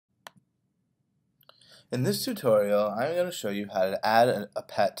In this tutorial, I'm going to show you how to add a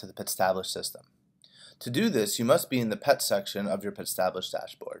pet to the Petstablished system. To do this, you must be in the Pet section of your Petstablished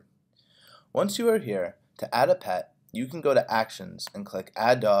dashboard. Once you are here, to add a pet, you can go to Actions and click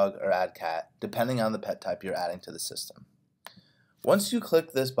Add Dog or Add Cat, depending on the pet type you're adding to the system. Once you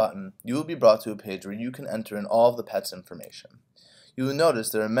click this button, you will be brought to a page where you can enter in all of the pet's information. You will notice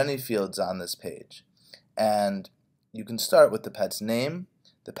there are many fields on this page, and you can start with the pet's name,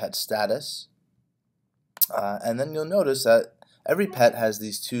 the pet's status, and then you'll notice that every pet has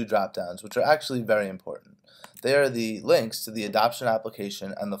these two drop-downs, which are actually very important. They are the links to the adoption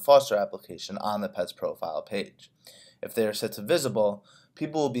application and the foster application on the pet's profile page. If they are set to visible,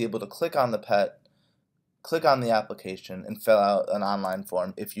 people will be able to click on the pet, click on the application, and fill out an online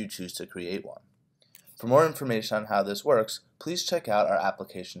form if you choose to create one. For more information on how this works, please check out our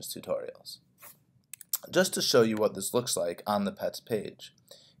applications tutorials. Just to show you what this looks like on the pet's page,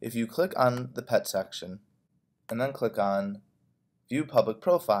 if you click on the pet section and then click on View Public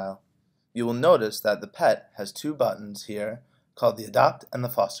Profile, you will notice that the pet has two buttons here called the Adopt and the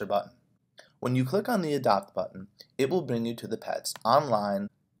Foster button. When you click on the Adopt button, it will bring you to the pet's online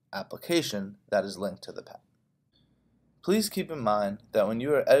application that is linked to the pet. Please keep in mind that when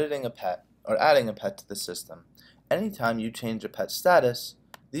you are editing a pet or adding a pet to the system, anytime you change a pet's status,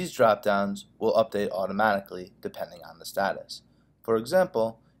 these drop-downs will update automatically depending on the status. For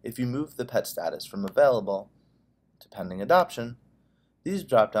example, if you move the pet status from available to pending adoption, these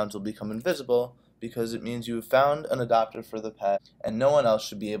drop-downs will become invisible because it means you have found an adopter for the pet and no one else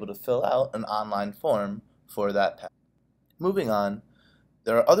should be able to fill out an online form for that pet. Moving on,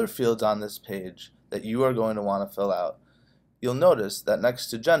 there are other fields on this page that you are going to want to fill out. You'll notice that next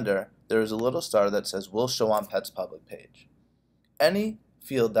to gender, there is a little star that says Will Show on Pet's Public Page. Any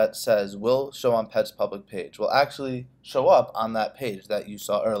field that says Will Show on Pet's Public Page will actually show up on that page that you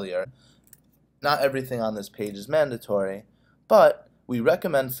saw earlier. Not everything on this page is mandatory, but we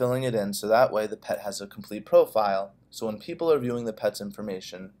recommend filling it in so that way the pet has a complete profile, so when people are viewing the pet's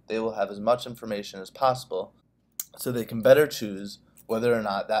information, they will have as much information as possible so they can better choose whether or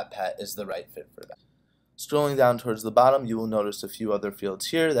not that pet is the right fit for them. Scrolling down towards the bottom, you will notice a few other fields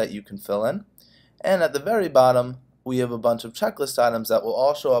here that you can fill in, and at the very bottom, we have a bunch of checklist items that will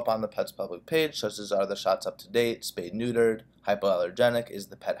all show up on the pet's public page, such as are the shots up to date, spayed neutered, hypoallergenic, is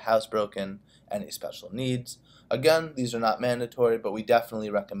the pet housebroken, any special needs. Again, these are not mandatory, but we definitely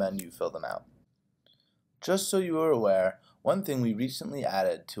recommend you fill them out. Just so you are aware, one thing we recently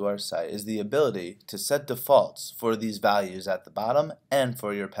added to our site is the ability to set defaults for these values at the bottom and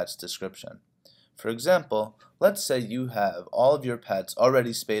for your pet's description. For example, let's say you have all of your pets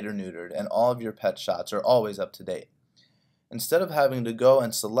already spayed or neutered and all of your pet shots are always up to date. Instead of having to go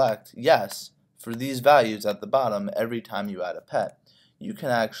and select yes for these values at the bottom every time you add a pet, you can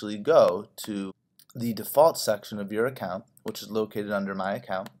actually go to the default section of your account, which is located under My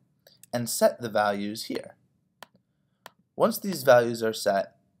Account, and set the values here. Once these values are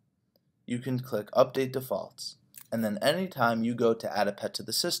set, you can click Update Defaults, and then anytime you go to add a pet to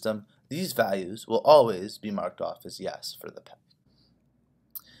the system, these values will always be marked off as yes for the pet.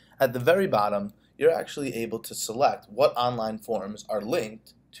 At the very bottom, you're actually able to select what online forms are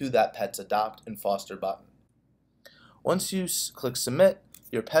linked to that pet's Adopt and Foster button. Once you click Submit,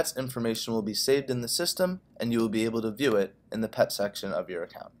 your pet's information will be saved in the system and you will be able to view it in the pet section of your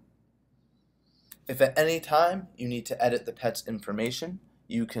account. If at any time you need to edit the pet's information,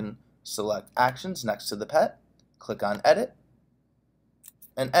 you can select Actions next to the pet, click on Edit,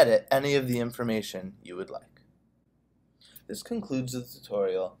 and edit any of the information you would like. This concludes the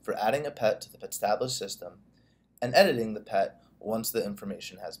tutorial for adding a pet to the Petstablished system and editing the pet once the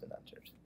information has been entered.